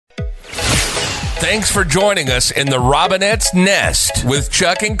Thanks for joining us in the Robinette's Nest with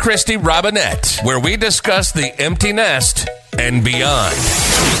Chuck and Christy Robinette, where we discuss the empty nest and beyond.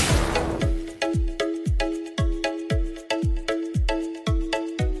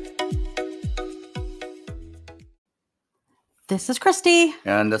 This is Christy.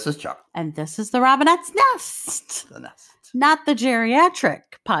 And this is Chuck. And this is the Robinette's Nest. The Nest. Not the geriatric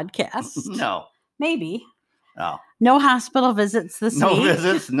podcast. No. Maybe. Oh. No hospital visits this week. No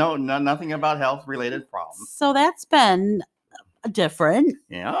visits. No, nothing about health-related problems. So that's been different.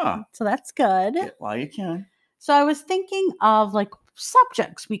 Yeah. So that's good. Well, you can. So I was thinking of like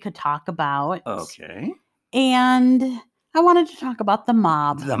subjects we could talk about. Okay. And I wanted to talk about the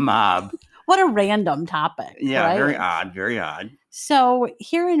mob. The mob. What a random topic. Yeah, right? very odd. Very odd. So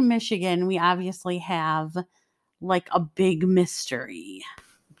here in Michigan, we obviously have like a big mystery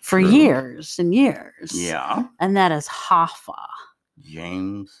for years and years. Yeah. And that is Hoffa.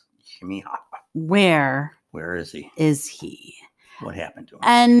 James Jimmy Hoffa. Where is he? Is he? What happened to him?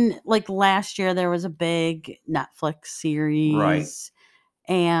 And like last year, there was a big Netflix series. Right.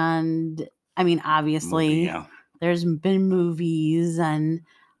 And I mean, obviously, there's been movies and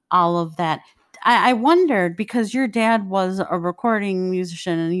all of that. I wondered, because your dad was a recording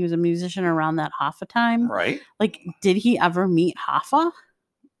musician and he was a musician around that Hoffa time. Right. Like, did he ever meet Hoffa?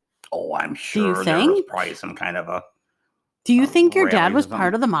 Oh, I'm sure. Do you there was think? probably some kind of a. Do you think your dad was something.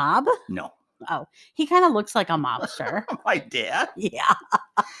 part of the mob? No. Oh, he kind of looks like a mobster. My dad? Yeah.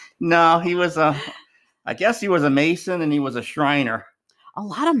 No, he was I guess he was a Mason and he was a Shriner. A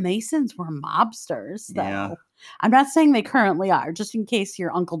lot of Masons were mobsters, though. Yeah. I'm not saying they currently are, just in case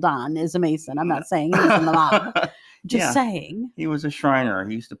your Uncle Don is a Mason. I'm not saying he's in the mob. Just saying. He was a Shriner.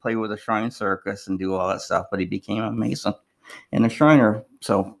 He used to play with a Shrine Circus and do all that stuff, but he became a Mason and a Shriner.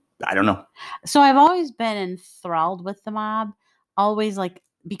 So, I don't know. So, I've always been enthralled with the mob. Always like,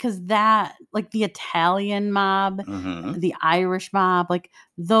 because that, like the Italian mob, the Irish mob, like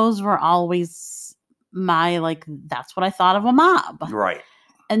those were always my, like, that's what I thought of a mob. Right.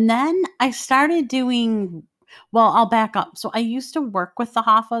 And then I started doing, well, I'll back up. So I used to work with the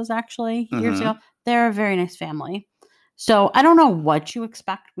Hoffas actually years ago. They're a very nice family. So I don't know what you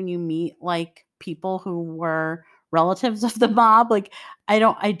expect when you meet like people who were relatives of the mob. Like I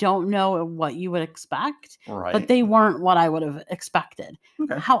don't know what you would expect, but they weren't what I would have expected.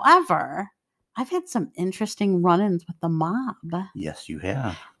 Okay. However, I've had some interesting run-ins with the mob. Yes, you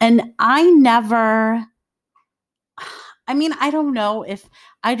have. And I don't know if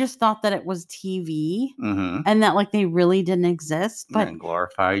I just thought that it was TV and that like they really didn't exist, but and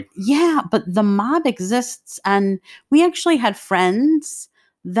glorified. Yeah, but the mob exists. And we actually had friends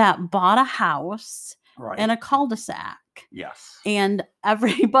that bought a house in a cul-de-sac. Yes. And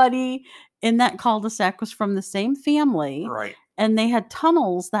everybody in that cul-de-sac was from the same family. Right. And they had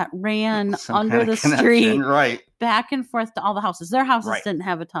tunnels that ran under the connection, street, back and forth to all the houses. Their houses didn't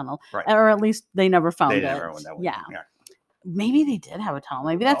have a tunnel, or at least they never found it. Yeah. Maybe they did have a tunnel.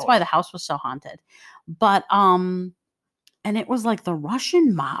 Maybe that's why the house was so haunted. But and it was like the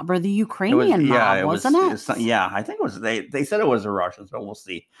Russian mob or the Ukrainian mob, wasn't it? Yeah, I think it was. They said it was the Russians, but we'll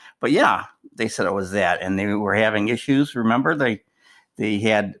see. But yeah, they said it was that, and they were having issues. Remember, they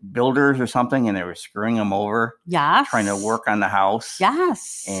had builders or something, and they were screwing them over. Yes. Trying to work on the house.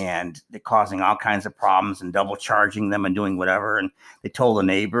 Yes. And they're causing all kinds of problems and double charging them and doing whatever. And they told the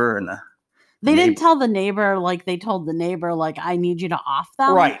neighbor and they didn't tell the neighbor, like they told the neighbor, like, I need you to off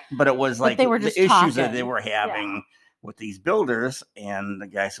them. Right. But it was like they were just the issues talking. that they were having with these builders. And the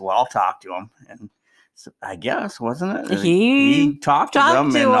guy said, well, I'll talk to him. And so I guess, wasn't it? He talked to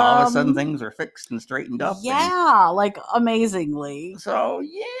them and all of a sudden things are fixed and straightened up. Yeah, like amazingly. So,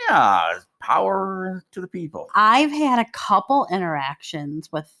 yeah, power to the people. I've had a couple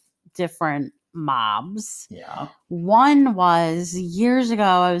interactions with different mobs. Yeah. One was years ago,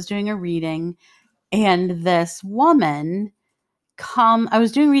 I was doing a reading and this woman I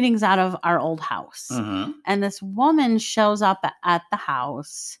was doing readings out of our old house. And this woman shows up at the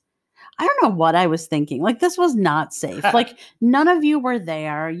house. I don't know what I was thinking. Like, this was not safe. Like, none of you were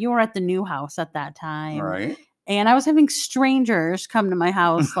there. You were at the new house at that time. Right. And I was having strangers come to my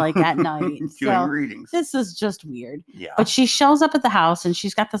house like at night. Doing readings. This is just weird. Yeah. But she shows up at the house and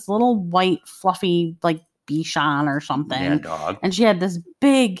she's got this little white fluffy like Bichon or something. Yeah, dog. And she had this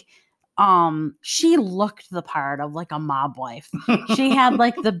big she looked the part of like a mob wife. She had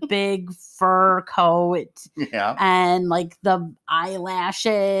like the big fur coat and like the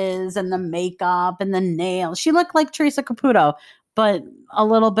eyelashes and the makeup and the nails. She looked like Teresa Caputo, but a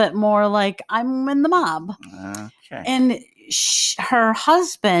little bit more like I'm in the mob. Okay. And her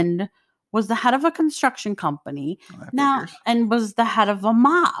husband was the head of a construction company now and was the head of a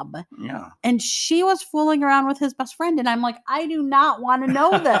mob. Yeah. And she was fooling around with his best friend. And I'm like, I do not want to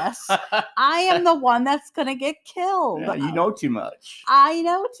know this. I am the one that's going to get killed. Yeah, you know too much. I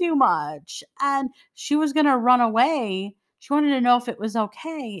know too much. And she was going to run away. She wanted to know if it was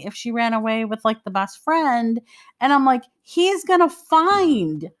okay if she ran away with like the best friend. And I'm like, he's going to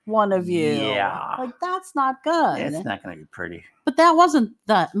find one of you. Yeah. Like, that's not good. It's not going to be pretty. But that wasn't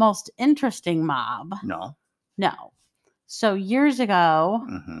the most interesting mob. No. So years ago,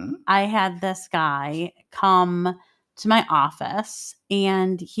 I had this guy come to my office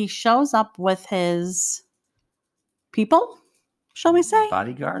and he shows up with his people, shall we say?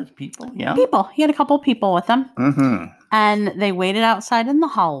 Bodyguards, people, yeah. People. He had a couple people with him. And they waited outside in the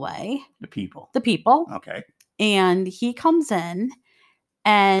hallway. The people. Okay. And he comes in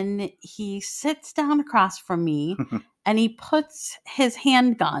and he sits down across from me and he puts his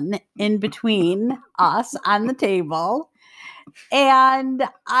handgun in between us on the table. And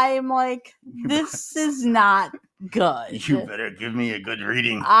I'm like, this is not good. You better give me a good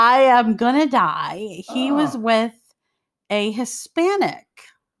reading. I am going to die. He was with a Hispanic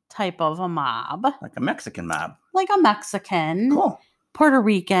type of a mob. Like a Mexican mob. Like a Mexican. Cool. Puerto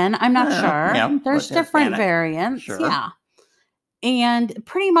Rican. I'm not sure. Yeah, there's different variants. Sure. Yeah. And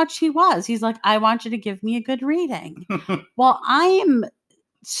pretty much he was. He's like, I want you to give me a good reading. Well, I'm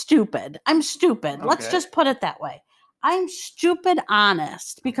stupid. Okay. Let's just put it that way. I'm stupid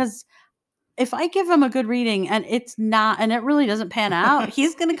honest because if I give him a good reading and it's not, and it really doesn't pan out,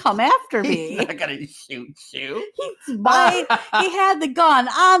 he's going to come after me. He's not going to shoot you. He had the gun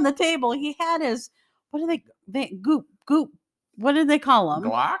on the table. He had his, what do they goop. What did they call him?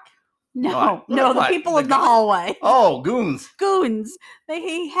 Glock? No, the people in the hallway. Oh, goons.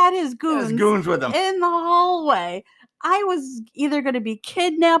 He had his goons. Goons with him. In the hallway. I was either going to be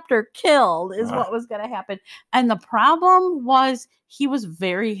kidnapped or killed is what was going to happen. And the problem was he was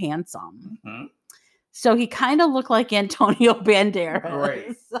very handsome. So he kind of looked like Antonio Banderas.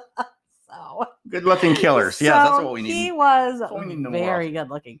 Great. So good looking killers. Yeah, that's what we need. He was very good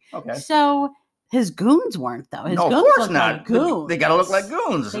looking. Okay. So his goons weren't though. His goons of course looked not. Like goons. They got to look like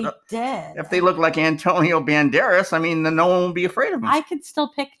goons. They did. If they look like Antonio Banderas, I mean, then no one will be afraid of them. I could still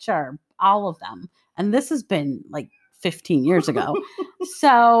picture all of them. And this has been like 15 years ago.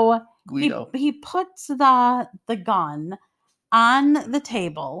 So he puts the gun on the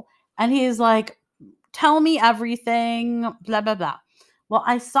table and he's like, tell me everything, blah, blah, blah. Well,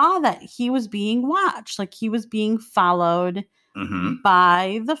 I saw that he was being watched, like he was being followed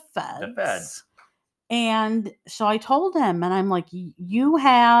by the feds. And so I told him, and I'm like, you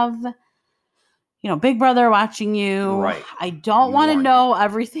have, Big Brother watching you. Right. I don't want to know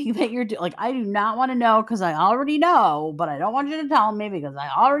everything that you're doing. Like, I do not want to know because I already know, but I don't want you to tell me because I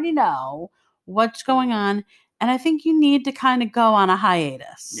already know what's going on. And I think you need to kind of go on a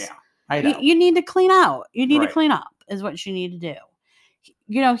hiatus. Yeah. I know. You need to clean out. You need to clean up is what you need to do.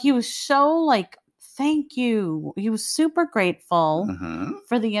 He was so like, thank you. He was super grateful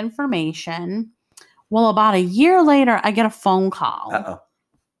for the information. Well, about a year later, I get a phone call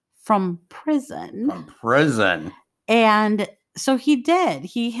from prison. And so he did.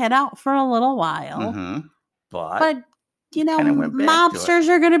 He hid out for a little while. But mobsters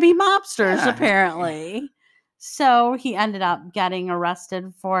are going to be mobsters, apparently. So he ended up getting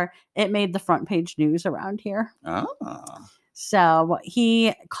arrested for, it made the front page news around here. So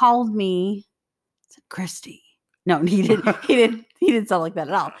he called me, said, Christy. No, he didn't sound like that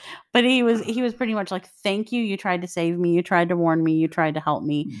at all. But he was pretty much like, thank you. You tried to save me. You tried to warn me. You tried to help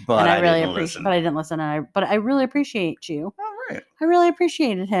me. But I really appreciate. But I didn't listen. But I really appreciate you. All right. I really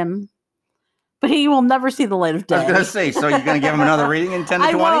appreciated him. But he will never see the light of day. I was going to say, so you're going to give him another reading in 10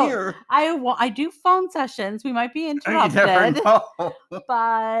 to 20? Or? I do phone sessions. We might be interrupted. You never know.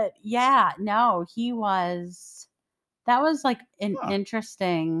 But yeah, no, that was like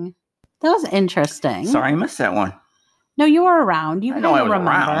interesting. That was interesting. Sorry, I missed that one. No, you were around. I know I was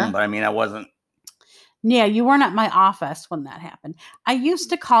around, but I mean, I wasn't. Yeah, you weren't at my office when that happened. I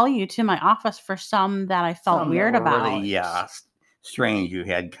used to call you to my office for some that I felt weird about. Really, strange. You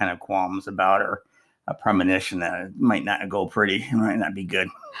had kind of qualms about, or a premonition that it might not go pretty. It might not be good.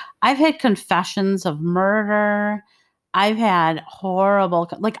 I've had confessions of murder. I've had horrible.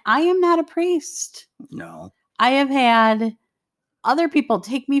 Like, I am not a priest. No. I have had other people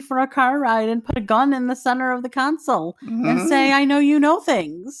take me for a car ride and put a gun in the center of the console and say, I know you know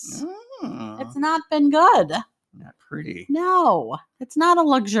things. It's not been good. Not pretty. No, it's not a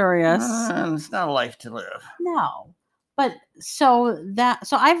luxurious. It's not a life to live. No. But so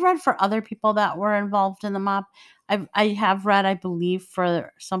I've read for other people that were involved in the mob. I have read, I believe,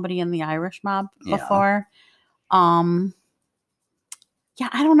 for somebody in the Irish mob before. Yeah,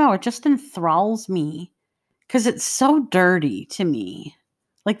 I don't know. It just enthralls me because it's so dirty to me.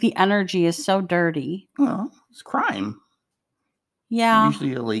 Like the energy is so dirty. Well, it's crime. Yeah.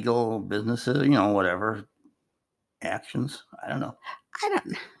 Usually illegal businesses, whatever actions. I don't know.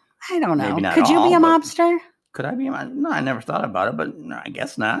 I don't know. Maybe not Could you be a mobster? Could I be a mobster? No, I never thought about it, but no, I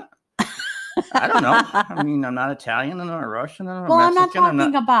guess not. I don't know. I mean, I'm not Italian and I'm not Russian and I'm Mexican. I'm not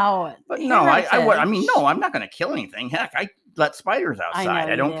talking about. But no, I mean, no, I'm not going to kill anything. Heck, I let spiders outside.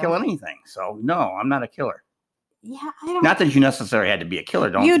 I don't kill anything. So no, I'm not a killer. Yeah, I don't. Not that you necessarily had to be a killer.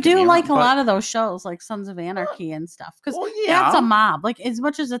 Don't you do like a lot of those shows, like Sons of Anarchy and stuff, because that's a mob. Like as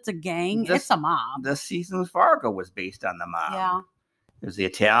much as it's a gang, it's a mob. This season's Fargo was based on the mob. Yeah, it was the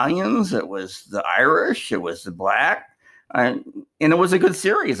Italians, it was the Irish, it was the black. And it was a good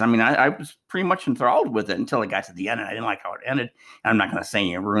series. I mean, I was pretty much enthralled with it until it got to the end, and I didn't like how it ended. And I'm not going to say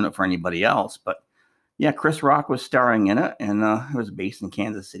you ruin it for anybody else, but yeah, Chris Rock was starring in it, and it was based in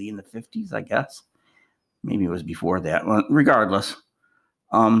Kansas City in the 50s, I guess. Maybe it was before that. Well, regardless,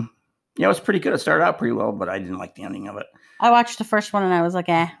 it was pretty good. It started out pretty well, but I didn't like the ending of it. I watched the first one, and I was like,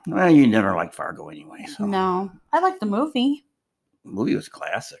 eh. Well, you never liked Fargo anyway. So. No, I liked the movie. The movie was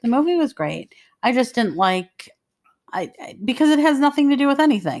classic. The movie was great. I just didn't like... because it has nothing to do with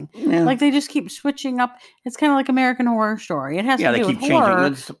anything. Yeah. Like they just keep switching up. It's kind of like American Horror Story. It has to do with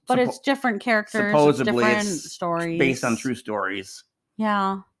horror, but it's different characters. Supposedly, it's different stories based on true stories.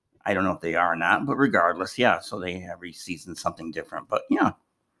 Yeah, I don't know if they are or not, but regardless, yeah. So they every season something different. But yeah.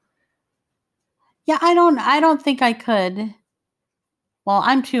 I don't think I could. Well,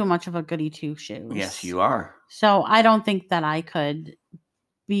 I'm too much of a goody two shoes. Yes, you are. So I don't think that I could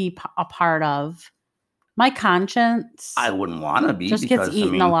be a part of. My conscience, I wouldn't want to be, just gets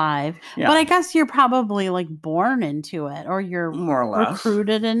eaten alive. Yeah. But I guess you're probably like born into it, or you're more or less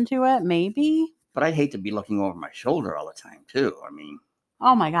recruited into it, maybe. But I'd hate to be looking over my shoulder all the time, too. I mean,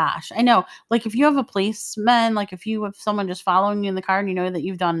 oh my gosh, I know. Like if you have a policeman, like if you have someone just following you in the car, and you know that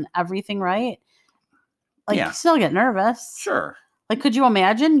you've done everything right, like you still get nervous. Sure. Like, could you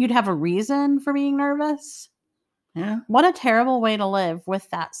imagine? You'd have a reason for being nervous. Yeah. What a terrible way to live with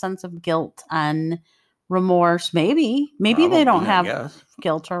that sense of guilt and remorse. Maybe probably, they don't have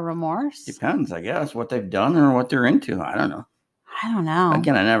guilt or remorse. Depends, I guess, what they've done or what they're into. I don't know.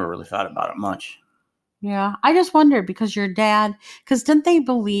 Again, I never really thought about it much. Yeah, I just wondered because your dad, because didn't they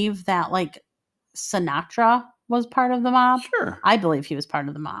believe that like Sinatra was part of the mob? Sure. I believe he was part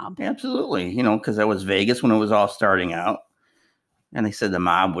of the mob. Absolutely. Because that was Vegas when it was all starting out. And they said the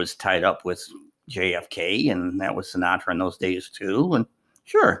mob was tied up with JFK, and that was Sinatra in those days too. And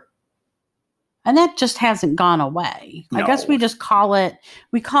sure. And that just hasn't gone away. No. I guess we just call it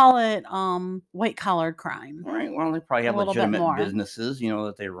white collar crime. Right. Well, they probably have legitimate businesses,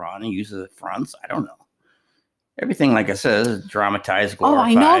 that they run and use as fronts. I don't know. Everything, like I said, is dramatized, glorified. Oh,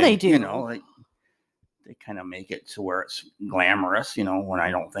 I know they do. They kind of make it to where it's glamorous, when I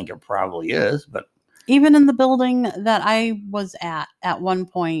don't think it probably is. But even in the building that I was at one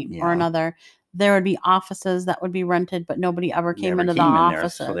point or another, there would be offices that would be rented, but nobody ever came into the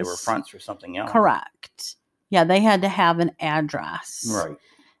offices. So they were fronts for something else. Correct. Yeah, they had to have an address. Right.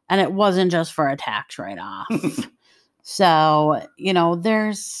 And it wasn't just for a tax write-off. So,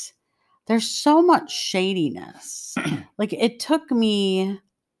 there's so much shadiness. Like it took me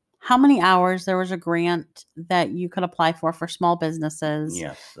how many hours? There was a grant that you could apply for small businesses.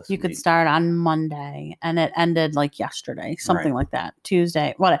 Yes. You could start on Monday and it ended like yesterday, something like that.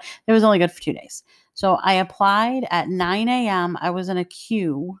 Tuesday, what? It was only good for 2 days. So I applied at 9 a.m. I was in a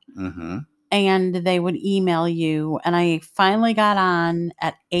queue and they would email you. And I finally got on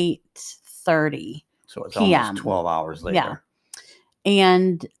at 8:30 So it's PM. Almost 12 hours later. Yeah.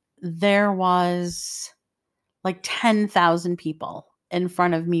 And there was like 10,000 people in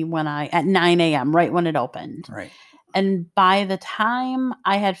front of me at 9 a.m., right when it opened. Right. And by the time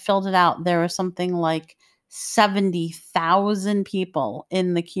I had filled it out, there was something like 70,000 people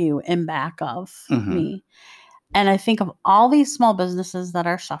in the queue in back of me. And I think of all these small businesses that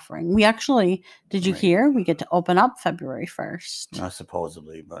are suffering. We actually, did you hear? We get to open up February 1st.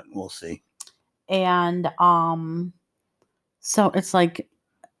 Supposedly, but we'll see. And so it's like,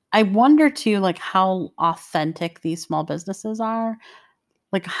 I wonder too, like how authentic these small businesses are.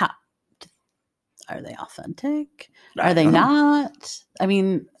 Like, how are they authentic? Are they not? I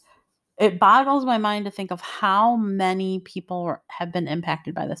mean, it boggles my mind to think of how many people have been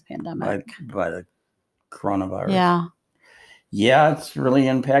impacted by this pandemic. By the coronavirus. Yeah. Yeah, it's really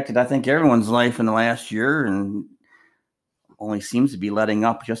impacted, I think, everyone's life in the last year and only seems to be letting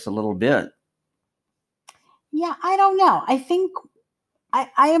up just a little bit. Yeah, I don't know. I think I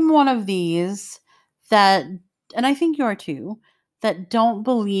am one of these that, and I think you are too, that don't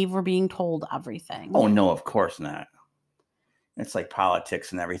believe we're being told everything. Oh, no, of course not. It's like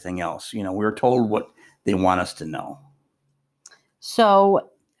politics and everything else. We're told what they want us to know.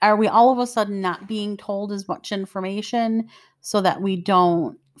 So are we all of a sudden not being told as much information so that we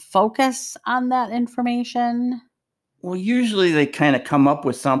don't focus on that information? Well, usually they kind of come up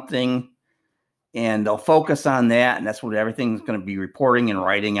with something and they'll focus on that. And that's what everything's going to be reporting and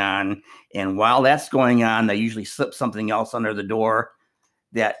writing on. And while that's going on, they usually slip something else under the door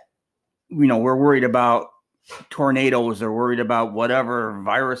that, we're worried about tornadoes or worried about whatever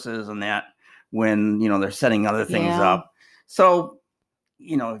viruses and that when, they're setting other things up. So,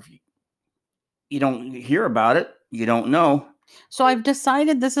 if you don't hear about it, you don't know. So I've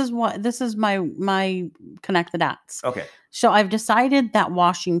decided this is my connect the dots. Okay. So I've decided that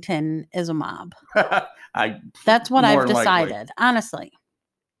Washington is a mob. That's what I've decided. Likely. Honestly,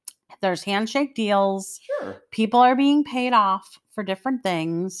 there's handshake deals. Sure. People are being paid off for different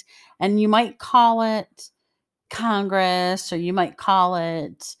things, and you might call it Congress or you might call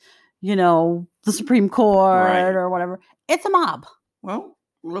it, the Supreme Court or whatever. It's a mob. Well,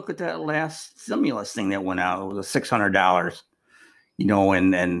 look at that last stimulus thing that went out. It was $600.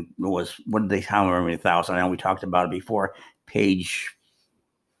 And it was, what did they, how many thousand? I know we talked about it before, page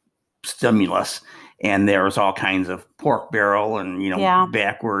stimulus. And there was all kinds of pork barrel and,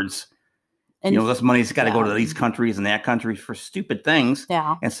 backwards. And, this money's got to go to these countries and that country for stupid things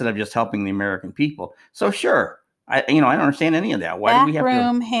instead of just helping the American people. So sure, I don't understand any of that. Why do we have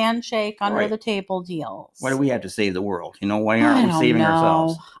to handshake under the table deals? Why do we have to save the world? Why aren't we saving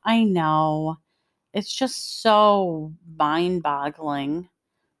ourselves? I know. It's just so mind-boggling.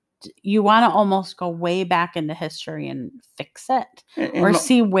 You want to almost go way back into history and fix it or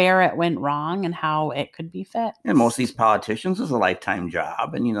see where it went wrong and how it could be fixed. And most of these politicians is a lifetime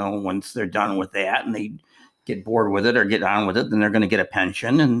job. And, once they're done with that and they get bored with it or get on with it, then they're going to get a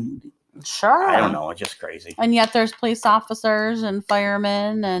pension. And sure. I don't know. It's just crazy. And yet there's police officers and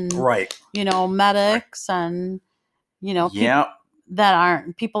firemen and, medics and, that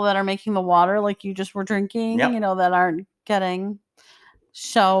aren't people that are making the water like you just were drinking, that aren't getting.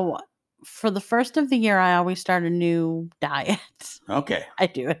 So for the first of the year, I always start a new diet. Okay. I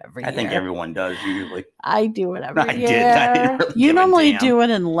do it every year. I think everyone does usually. I do it every year. I didn't really you normally do it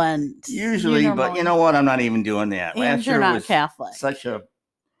in Lent. Usually, but you know what? I'm not even doing that. Last year was Catholic. Such a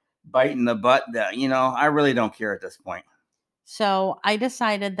bite in the butt that, I really don't care at this point. So I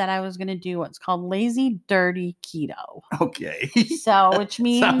decided that I was going to do what's called lazy dirty keto. Okay. So which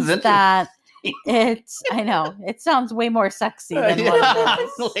means that I know it sounds way more sexy than what it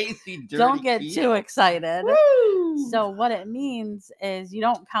is. Lazy dirty don't get keto. too excited. Woo! So what it means is you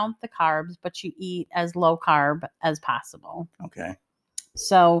don't count the carbs, but you eat as low carb as possible. Okay.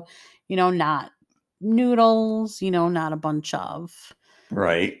 So, not noodles, not a bunch of.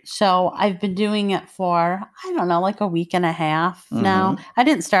 Right. So I've been doing it for, I don't know, like a week and a half now. I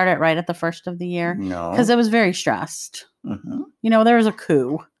didn't start it right at the first of the year. No. Because I was very stressed. There was a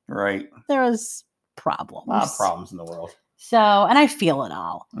coup. Right. There was problems. A lot of problems in the world. So, and I feel it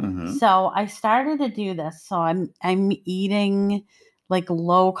all. So I started to do this. So I'm eating like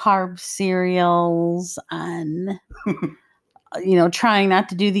low carb cereals and trying not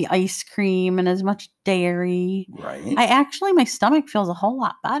to do the ice cream and as much dairy. Right. My stomach feels a whole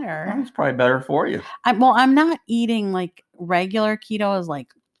lot better. Well, it's probably better for you. I'm not eating like regular keto is like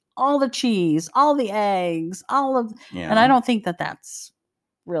all the cheese, all the eggs, and I don't think that that's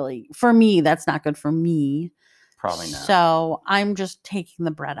really, for me, that's not good for me. Probably not. So I'm just taking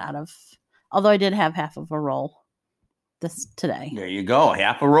the bread out of, although I did have half of a roll today. There you go.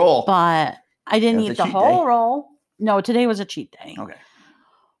 Half a roll. But I didn't eat the whole roll. No, today was a cheat day. Okay.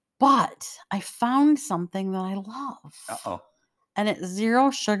 But I found something that I love. Uh-oh. And it's zero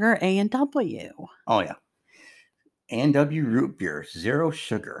sugar A&W. Oh, yeah. A&W root beer, zero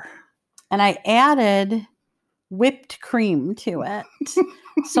sugar. And I added whipped cream to it.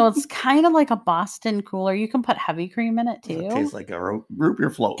 So it's kind of like a Boston cooler. You can put heavy cream in it too. It tastes like a root beer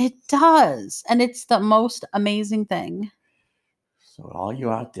float. It does. And it's the most amazing thing. So all you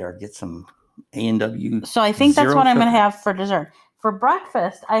out there, get some A&W. So I think that's what I'm going to have for dessert. For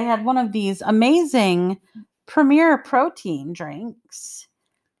breakfast, I had one of these amazing Premier protein drinks,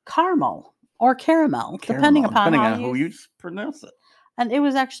 caramel, depending upon how you pronounce it. And it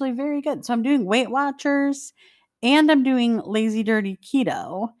was actually very good. So I'm doing Weight Watchers and I'm doing Lazy Dirty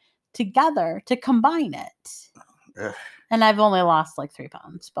Keto together to combine it. Ugh. And I've only lost like 3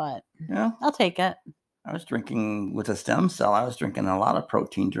 pounds, but I'll take it. I was drinking with a stem cell. I was drinking a lot of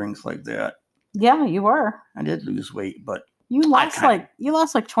protein drinks like that. Yeah, you were. I did lose weight, but You lost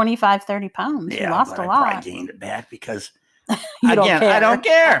like 25, 30 pounds. yeah, You lost but a I lot. probably gained it back because You don't again, care. I don't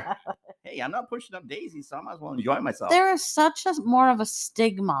care. Hey, I'm not pushing up daisies, so I might as well enjoy myself. There is such a more of a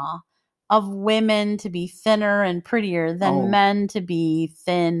stigma of women to be thinner and prettier than men to be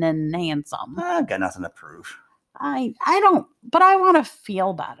thin and handsome. I've got nothing to prove. I don't, but I want to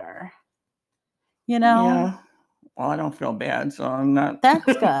feel better. You know? Yeah. Well, I don't feel bad, so I'm not. That's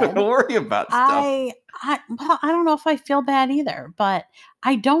good. Don't worry about stuff. Well, I don't know if I feel bad either, but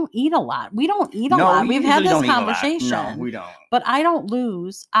I don't eat a lot. We don't eat a lot. We've had this conversation. No, we don't. But I don't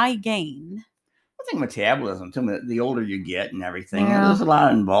lose. I gain. I think metabolism, too, the older you get and everything, Yeah. there's a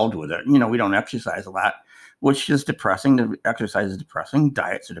lot involved with it. You know, we don't exercise a lot, which is depressing. The exercise is depressing.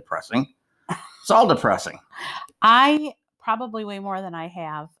 Diets are depressing. It's all depressing. I probably weigh more than I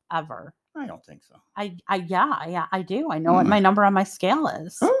have ever. I don't think so. Yeah, I do. I know what my number on my scale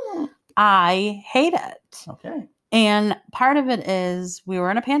is. I hate it. Okay. And part of it is we were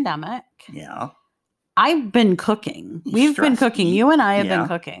in a pandemic. Yeah. I've been cooking. We've been cooking. You and I have been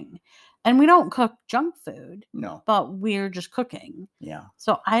cooking. And we don't cook junk food. No. But we're just cooking. Yeah.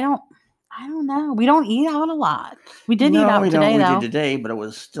 So I don't know. We don't eat out a lot. We did eat out today, though. We did today, but it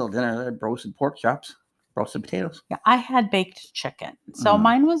was still dinner. They had roasted pork chops, roasted potatoes. Yeah, I had baked chicken. So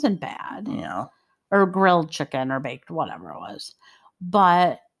mine wasn't bad. Yeah. Or grilled chicken or baked, whatever it was.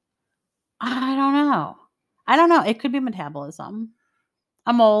 But I don't know. It could be metabolism.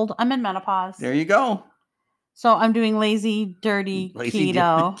 I'm old. I'm in menopause. There you go. So I'm doing lazy, dirty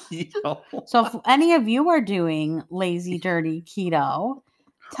keto. So if any of you are doing lazy, dirty keto,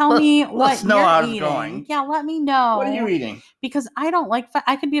 tell me what you're eating. Going. Yeah, let me know. What are you eating? Because I don't like.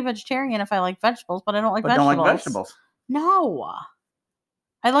 I could be a vegetarian if I like vegetables, but I don't like vegetables. Don't like vegetables. No,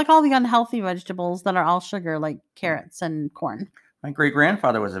 I like all the unhealthy vegetables that are all sugar, like carrots and corn. My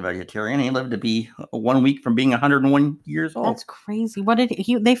great-grandfather was a vegetarian. He lived to be 1 week from being 101 years old. That's crazy. What did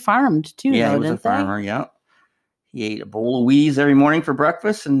he? They farmed too. Yeah, though, he was a farmer. Yeah. He ate a bowl of Wheeze every morning for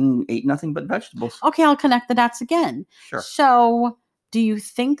breakfast and ate nothing but vegetables. Okay, I'll connect the dots again. Sure. So, do you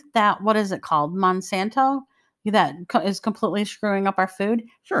think that, what is it called? Monsanto? That is completely screwing up our food?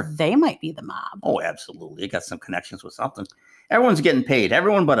 Sure. They might be the mob. Oh, absolutely. They got some connections with something. Everyone's getting paid.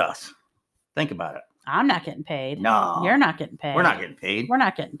 Everyone but us. Think about it. I'm not getting paid. No. You're not getting paid. We're not getting paid. We're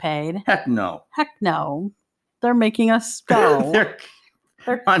not getting paid. Heck no. Heck no. They're making us go. They're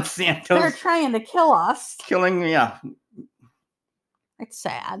Monsanto's. They're trying to kill us. Killing, yeah. It's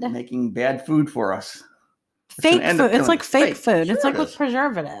sad. Making bad food for us. Fake food. It's like fake food. Sure it's like with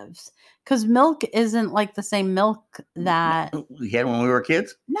preservatives. Because milk isn't like the same milk that we had when we were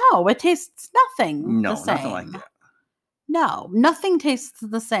kids. No, it tastes nothing. No, the same. nothing like that. No, nothing tastes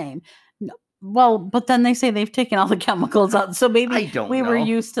the same. No. Well, but then they say they've taken all the chemicals out, so maybe we were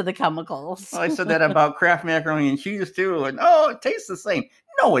used to the chemicals. Well, I said that about Kraft macaroni and cheese too, and it tastes the same.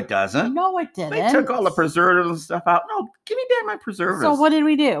 No, it doesn't. No, it didn't. They took all the preservatives and stuff out. No, give me back my preservatives. So what did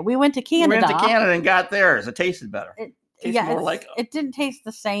we do? We went to Canada. We went to Canada and got theirs. It tasted better. It didn't taste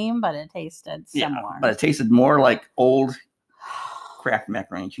the same, but it tasted similar. Yeah, but it tasted more like old Kraft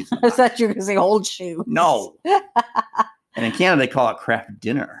macaroni and cheese. I thought you were going to say old shoes. No. And in Canada, they call it Kraft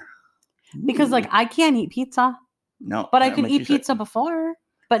dinner. Because, like, I can't eat pizza. No. But I could eat pizza before.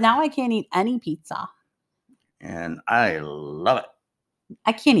 But now I can't eat any pizza. And I love it.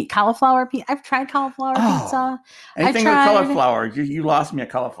 I can't eat cauliflower pizza. I've tried cauliflower pizza. Anything with cauliflower. You lost me at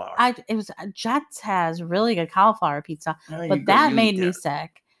cauliflower. Jets has really good cauliflower pizza. But that made me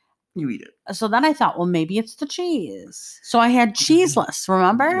sick. You eat it. So then I thought, well, maybe it's the cheese. So I had cheeseless,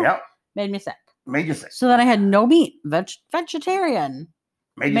 remember? Yep. Made me sick. Made you sick. So then I had no meat. Vegetarian.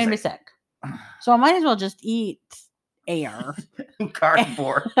 Made me sick. So I might as well just eat air.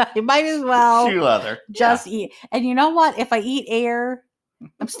 Cardboard. I might as well shoe leather. Just eat. And you know what? If I eat air,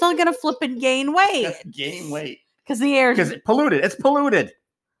 I'm still going to flip and gain weight. Gain weight. Because the air is polluted. It's polluted.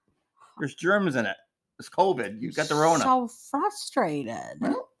 There's germs in it. It's COVID. You've got the Rona. So frustrated.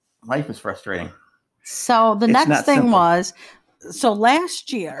 Well, life is frustrating. So the next thing was,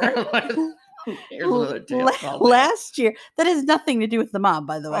 last year. Last year, that has nothing to do with the mob,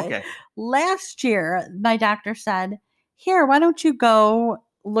 by the way. Okay. Last year, my doctor said, here, why don't you go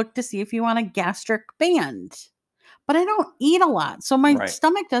look to see if you want a gastric band? But I don't eat a lot. So my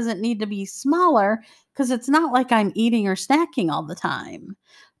stomach doesn't need to be smaller because it's not like I'm eating or snacking all the time.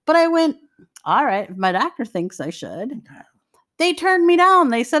 But I went, all right, if my doctor thinks I should. They turned me down.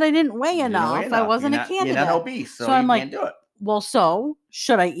 They said I didn't weigh enough. I wasn't a candidate. You're not obese, so I'm can't do it. Well, so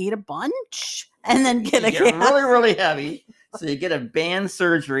should I eat a bunch and then get really, really heavy? So you get a band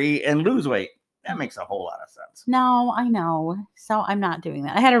surgery and lose weight. That makes a whole lot of sense. No, I know. So I'm not doing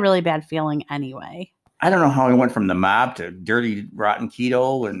that. I had a really bad feeling anyway. I don't know how I went from the mob to dirty, rotten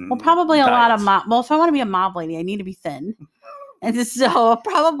keto. And Well, probably a lot of diets. mob. Well, if I want to be a mob lady, I need to be thin. And so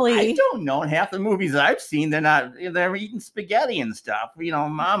probably. I don't know. In half the movies I've seen, they're eating spaghetti and stuff.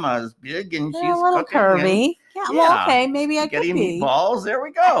 Mama's big and They're she's a little cooking curvy. and, Well, okay. Maybe I could spaghetti be. meatballs. There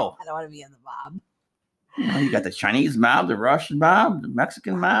we go. I don't want to be in the mob. You got the Chinese mob, the Russian mob, the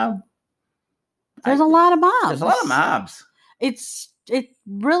Mexican mob. There's a lot of mobs. There's a lot of mobs. It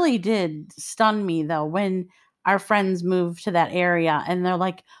really did stun me though when our friends moved to that area and they're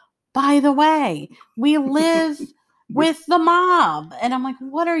like, by the way, we live with the mob. And I'm like,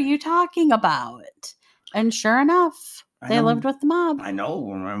 what are you talking about? And sure enough, they lived with the mob. I know.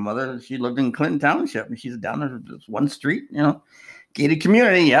 When my mother, she lived in Clinton Township and she's down there, just one street, gated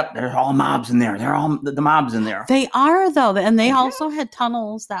community. Yep. There's all mobs in there. They're all the mobs in there. They are though. And they also had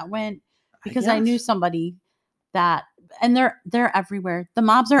tunnels that went, because I knew somebody that, and they're everywhere. The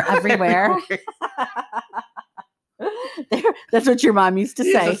mobs are everywhere. That's what your mom used to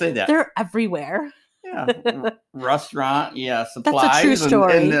say. That. They're everywhere. Yeah. Restaurant. Yeah. Supplies. That's a true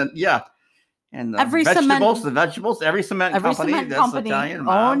story. And every vegetables, cement, every cement company Italian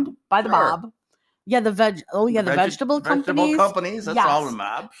owned by the mob. Yeah, the vegetable companies. That's all the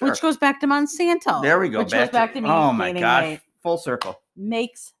mob. Sure. Which goes back to Monsanto. There we go. Which goes back to me. Oh my gosh. Full circle.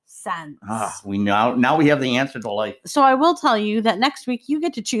 Makes sense. We now we have the answer to life. So I will tell you that next week you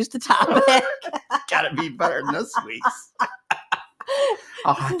get to choose the topic. Gotta be better than this week's.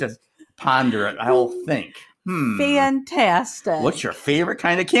 I'll have to ponder it. I'll think. Fantastic. What's your favorite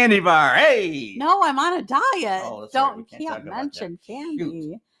kind of candy bar? Hey. No, I'm on a diet. Oh, can't mention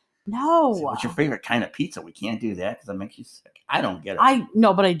candy. Shoot. No. So what's your favorite kind of pizza? We can't do that because that makes you sick. I don't get it.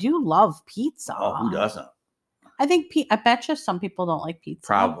 But I do love pizza. Oh, who doesn't? I bet you some people don't like pizza.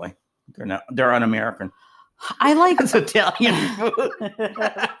 Probably. They're un-American. I like it's Italian food.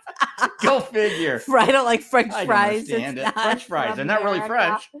 Go figure. I don't like French I fries. Don't understand it. French fries. They're not really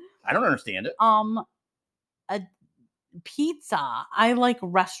French. I don't understand it. A pizza. I like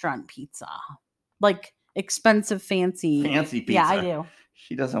restaurant pizza. Like expensive, fancy pizza. Yeah, I do.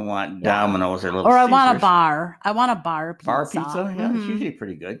 She doesn't want Domino's or Little Or I Caesars. want a bar. I want a bar pizza. Bar pizza? Yeah, it's usually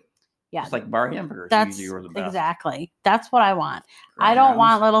pretty good. Yeah. It's like bar hamburgers. That's usually are the best. Exactly. That's what I want. I don't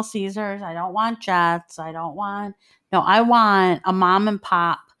want Little Caesars. I don't want Jets. I want a mom and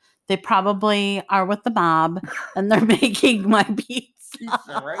pop. They probably are with the mob and they're making my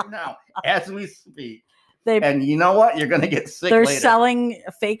pizza right now as we speak. And you know what? You're going to get sick They're later. selling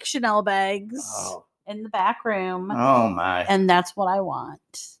fake Chanel bags in the back room. Oh, my. And that's what I want.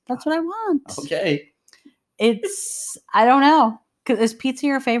 That's what I want. Okay. I don't know. Is pizza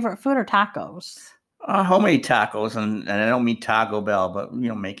your favorite food or tacos? Homemade tacos. And I don't mean Taco Bell, but,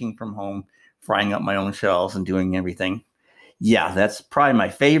 making from home, frying up my own shells and doing everything. Yeah, that's probably my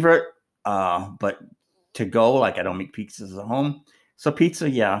favorite. But to go, I don't make pizzas at home. So pizza,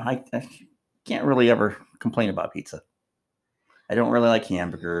 yeah, I can't really ever complain about pizza. I don't really like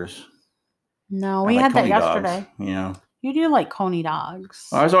hamburgers. No, we had that yesterday. Dogs, You do like coney dogs.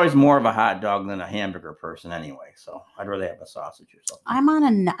 I was always more of a hot dog than a hamburger person anyway, so I'd rather have a sausage or something.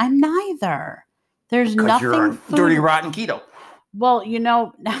 I'm neither. There's nothing. You're on dirty rotten keto. Well,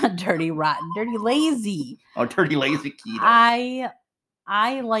 not dirty rotten, dirty lazy. Oh, dirty lazy keto.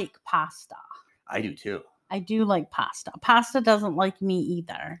 I like pasta. I do too. I do like pasta. Pasta doesn't like me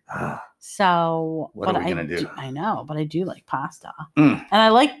either. So what are we gonna do? I know, but I do like pasta. And I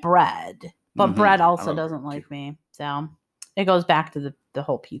like bread. But bread also doesn't like me. So it goes back to the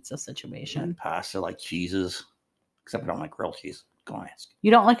whole pizza situation. And pasta, like cheeses. Except I don't like grilled cheese. Go on, ask.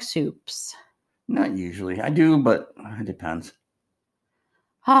 You don't like soups? Not usually. I do, but it depends.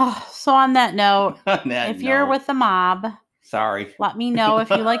 So on that note, you're with the mob, sorry. Let me know if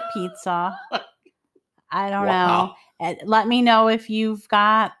you like pizza. I don't know. Let me know if you've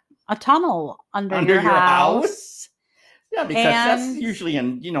got a tunnel under your house. Yeah, because that's usually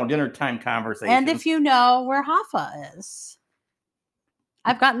in, dinner time conversation. And if you know where Hoffa is.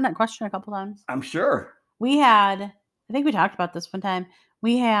 I've gotten that question a couple times. I'm sure. I think we talked about this one time.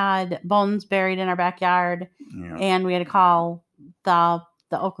 We had bones buried in our backyard and we had to call the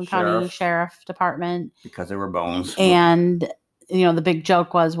Oakland County Sheriff Department. Because they were bones. And, the big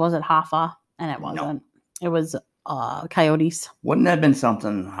joke was it Hoffa? And it wasn't. No. It was coyotes. Wouldn't that have been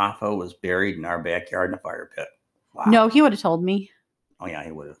something? Hoffa was buried in our backyard in a fire pit. Wow. No, he would have told me. Oh, yeah,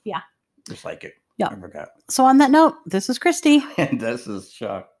 he would have. Yeah. Just like it. Yeah. I forgot. So on that note, this is Christy. And this is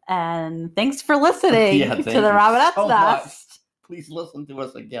Chuck. And thanks for listening to the Robinette's Nest. Please listen to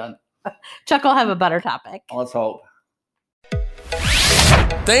us again. Chuck will have a better topic. Let's hope.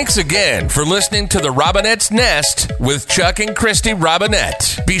 Thanks again for listening to the Robinette's Nest with Chuck and Christy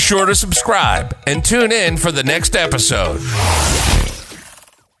Robinette. Be sure to subscribe and tune in for the next episode.